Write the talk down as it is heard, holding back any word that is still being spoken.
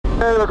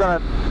Today we're going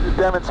to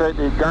demonstrate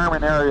the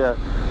Garmin area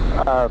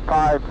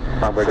 5.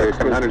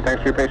 700,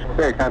 thanks for your patience.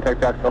 Clear,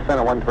 contact Jacksonville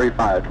Center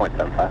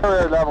 135.75.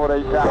 We're level at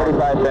 8,000.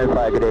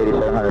 4575, good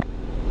 8700.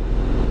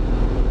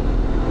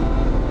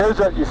 Here's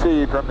what you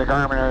see from the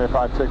Garmin area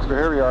 5.6, but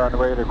here we are on the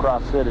way to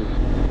Cross City.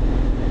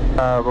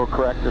 We'll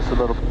correct this a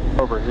little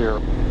over here.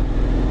 All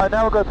right,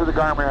 now we'll go to the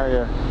Garmin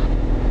area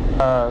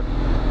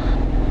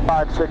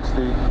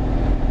 560.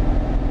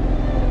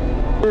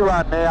 We're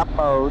on map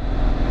mode.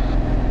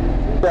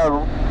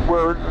 So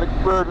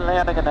we're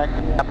landing in that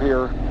camp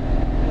here.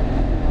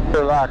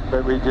 We're locked,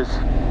 but we just.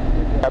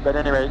 But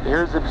anyway,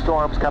 here's the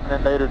storms coming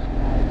in later.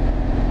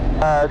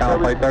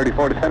 Flight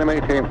 34 to Center,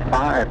 maintain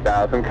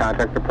 5,000.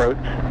 Contact approach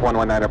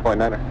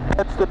 119.9.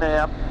 That's the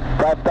map.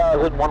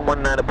 5,000,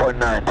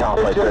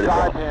 119.9. It's just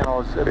eye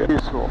panels if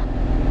useful.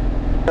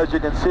 As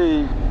you can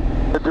see,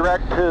 the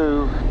direct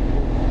to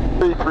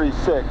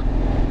 336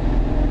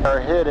 are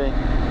hitting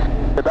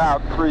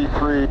about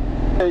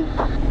 338.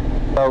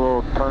 So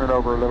we'll turn it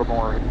over a little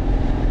more.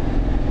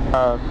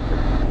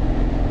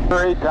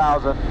 For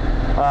 8,000,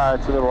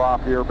 it's a little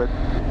off here, but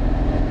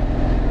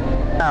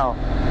now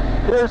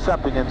here's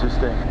something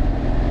interesting.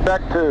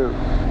 Back to,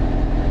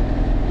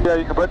 yeah,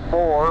 you can put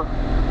more.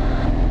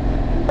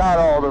 Not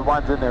all the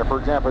ones in there. For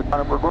example,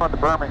 we're going to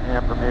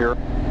Birmingham from here.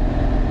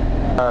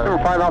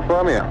 5 Alpha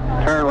Romeo.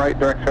 Turn right,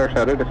 direct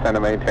Sarasota, descend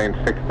and maintain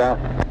 6,000. We're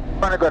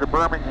going to go to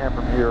Birmingham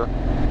from here.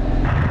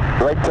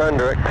 Right turn,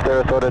 direct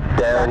Sarasota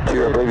down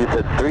to, I believe you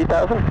said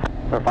 3,000?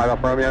 5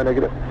 Alpha Romeo,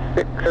 negative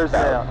 6,000. There's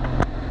that.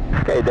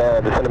 Okay,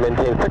 down, descend and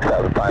maintain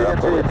 6,000. You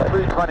can see it's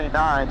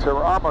 329, so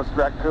we're almost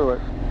direct to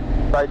it.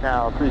 Right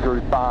now,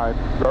 335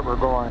 is what we're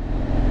going.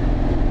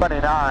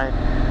 29.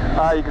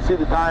 You can see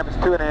the time is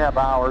 2.5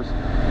 hours.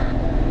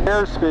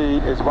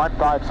 Airspeed is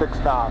 156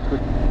 knots.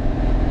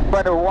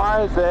 But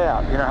why is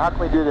that? You know, how can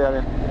we do that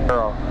in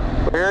aero?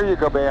 Well, here you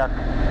go back.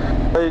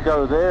 Where you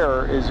go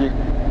there is your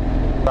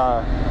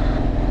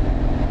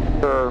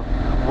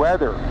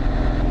weather.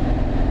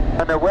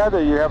 And the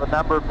weather, you have a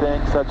number of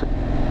things such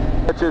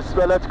as,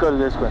 well, let's go to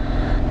this one.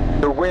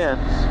 The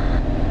winds,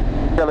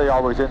 really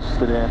always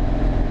interested in.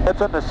 That's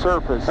on the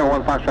surface. So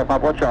 1 Foxtrot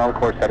Pop, what's your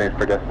on-course settings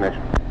for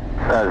destination?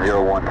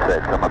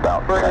 016, I'm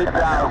about. For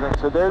 8,000,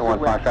 so there's the 1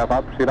 wind. Foxtrot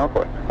Pop, proceed on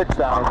course.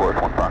 6,000. On course,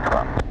 1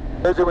 Foxtrot.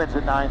 There's the winds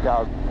at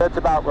 9,000. That's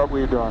about what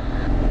we're doing.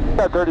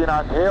 About 30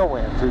 knot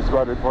tailwinds is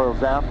what it boils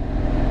down.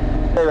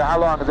 Hey, how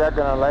long is that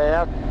going to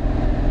last?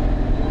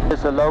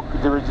 It's a low,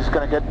 we're just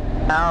going to get,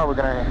 now we're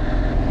going to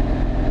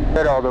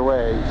get all the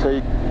way. So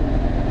you,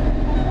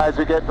 as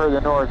we get further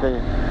north,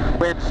 the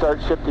winds start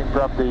shifting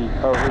from the,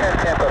 oh,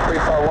 Tampa,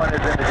 freefall 1 is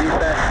in the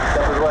descent.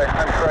 That was way.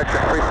 I'm correction,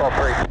 freefall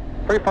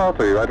 3. Freefall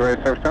 3, right ready,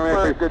 service terminal,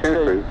 we're in good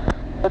shape.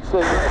 Let's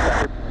see,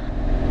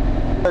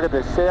 look at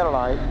this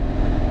satellite.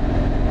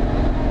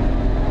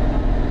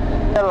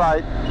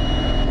 Satellite,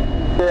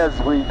 as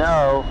we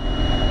know,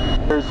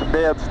 there's some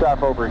bad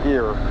stuff over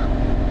here.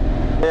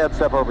 Bad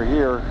stuff over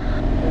here.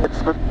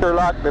 It's pure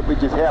luck that we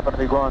just happen to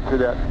be going through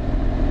that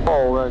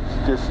hole. It's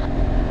just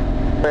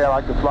the way I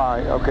like to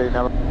fly. Okay,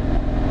 now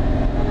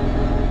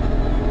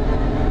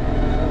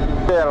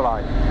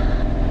satellite.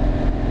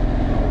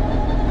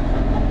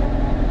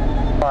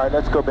 All right,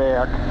 let's go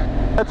back.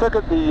 Let's look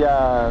at the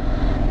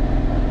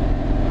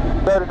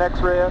go to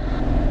NEXRAD.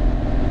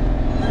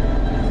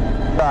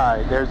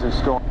 Right, there's a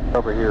storm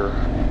over here.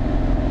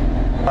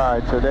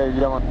 Alright, so there you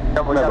don't want...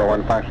 Number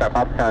 1 Foxtrot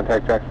Pop,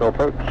 contact Jacksonville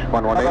approach,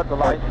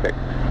 118.6.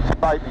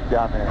 Lightning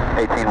down there.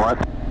 18 what?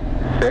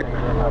 6.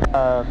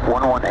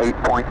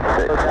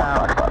 118.6. Go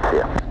down. Foxtrot,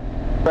 yeah.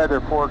 Weather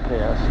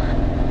forecast.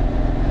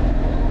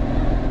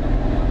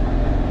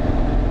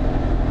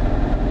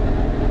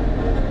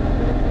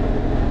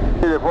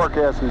 See, the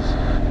forecast is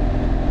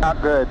not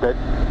good, but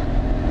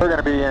we're going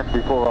to be in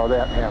before all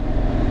that happens.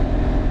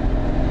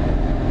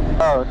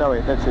 Oh, no,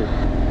 wait, let's see.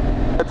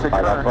 That's the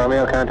current.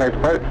 Romeo, contact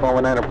approach,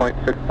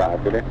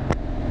 119.65, good day.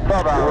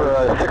 12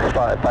 hours.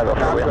 65, 5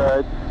 Not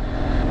good.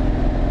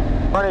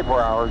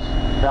 24 hours,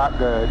 not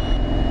good.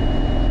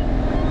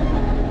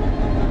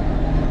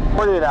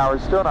 48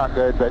 hours, still not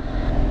good, but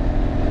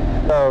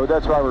so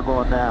that's why we're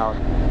going now.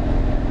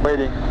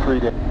 Waiting 3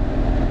 days.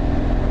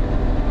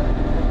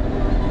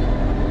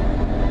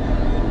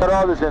 Got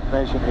all this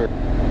information here.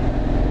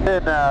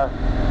 In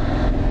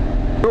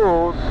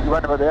tools, you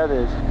wonder what that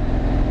is.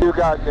 You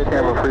got the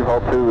Camera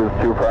freefall 2 is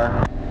 2 prior.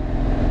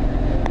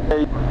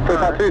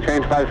 Freefall 2,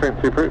 change 5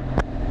 frequency approved.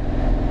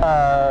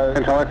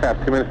 Control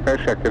aircraft, 2 minutes spare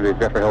activities,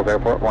 Jeffrey Hills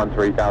Airport,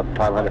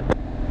 13,500.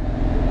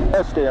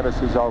 that status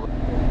is all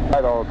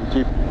at all the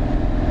Jeep.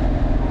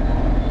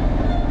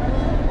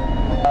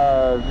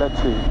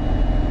 Let's see.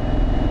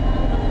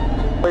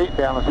 Weight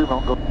balance, we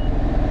won't go.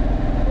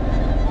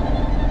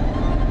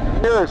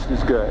 Nearest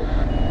is good.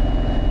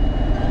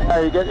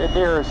 You get the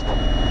nearest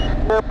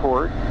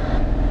airport.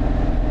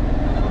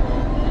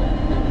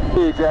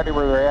 See exactly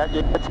where they're at.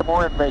 You get some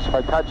more information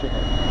by touching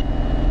it.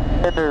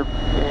 And they're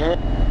in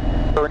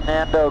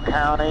Fernando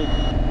County.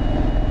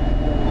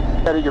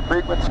 Set your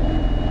frequency,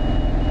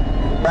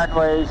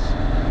 runways,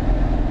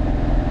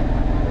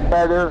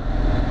 weather,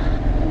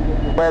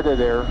 weather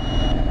there.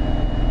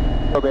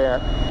 Go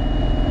back.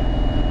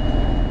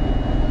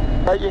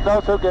 But you can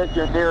also get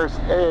your nearest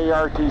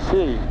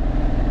AARTC.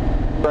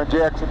 From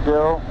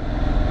Jacksonville,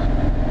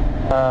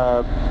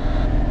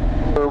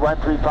 for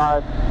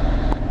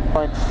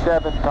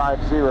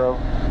 135.750,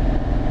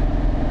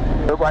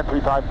 or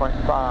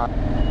 135.5.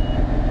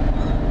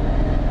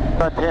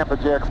 From Tampa,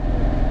 Jackson.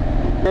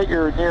 Get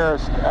your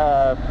nearest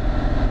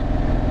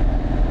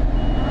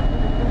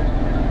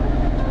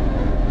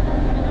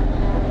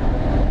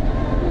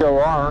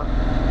OR,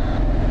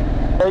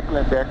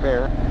 Lakeland back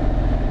there.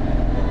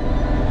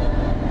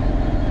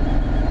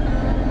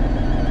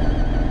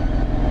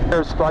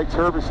 There's Flight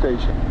Service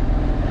Station,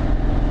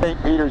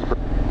 St. Petersburg.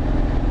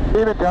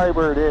 Even tell you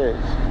where it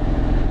is.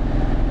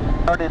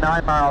 Only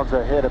 9 miles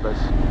ahead of us.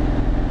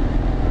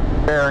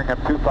 Bearing of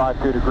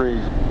 252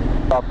 degrees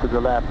off to the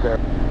left there.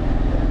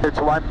 It's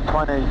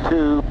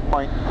 122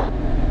 point.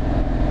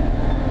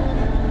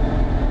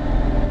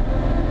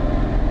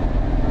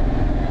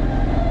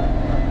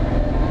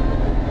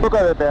 We'll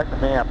go to the back of the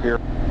map here.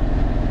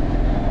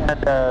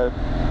 And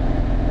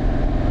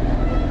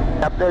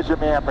yep, there's your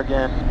map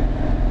again.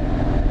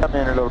 Come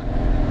in a little.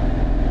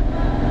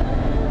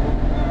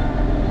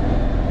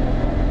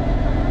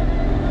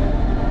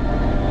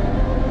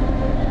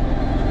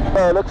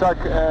 Well, it looks like,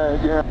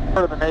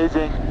 sort of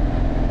amazing.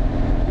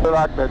 Good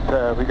luck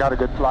that we got a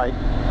good flight.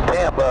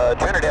 Tampa,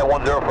 Trinidad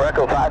 10 for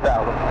Echo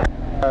 5000.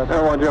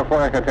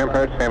 104 Echo,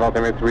 temperature, same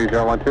altimeter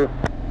 3012.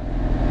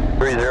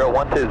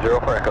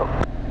 3012, for Echo.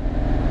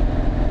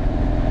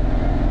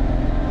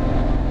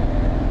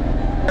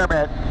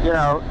 Airmat,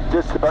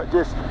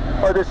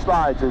 or this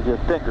slides as your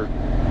finger.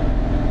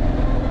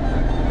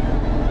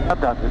 I'm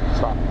done with the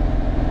slide.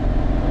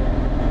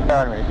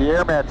 Anyway, the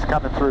airmat's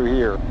coming through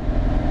here.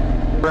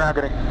 We're not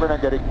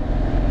getting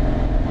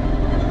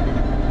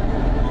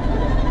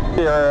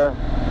here.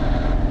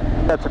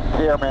 Got some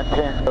airman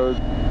tangos,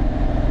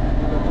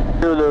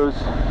 Zulus.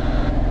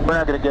 We're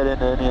not going to get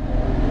into any.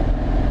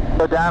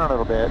 Go down a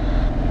little bit.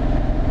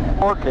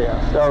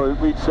 Forecast. Oh,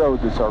 we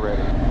showed this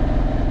already.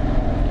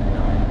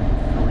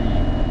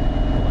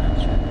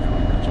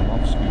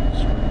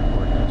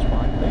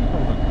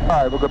 All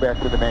right, we'll go back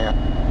to the map.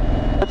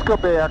 Let's go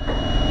back.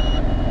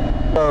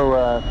 So,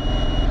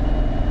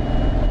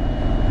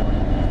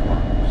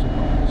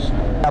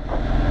 up,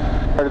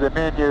 go to the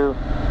menu.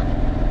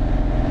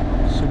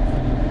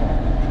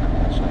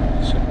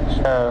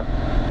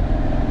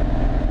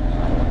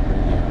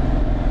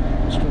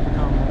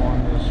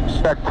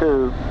 Back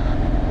to,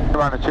 we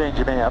want to change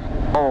the map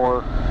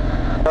more,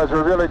 because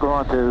we're really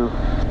going to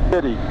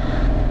city.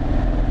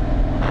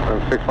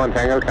 61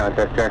 Tango,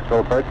 contact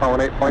Jacksonville approach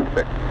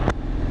 118.6.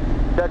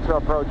 Jacksonville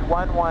approach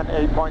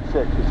 118.6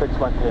 to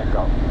 61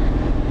 Tango.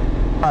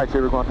 Alright,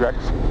 so we're going direct.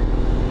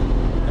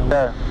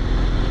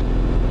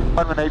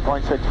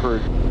 118.6 for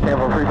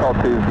Tampa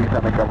 342,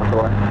 decoming coming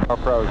door.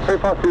 approach.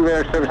 342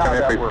 radar service, How'd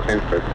that coming work?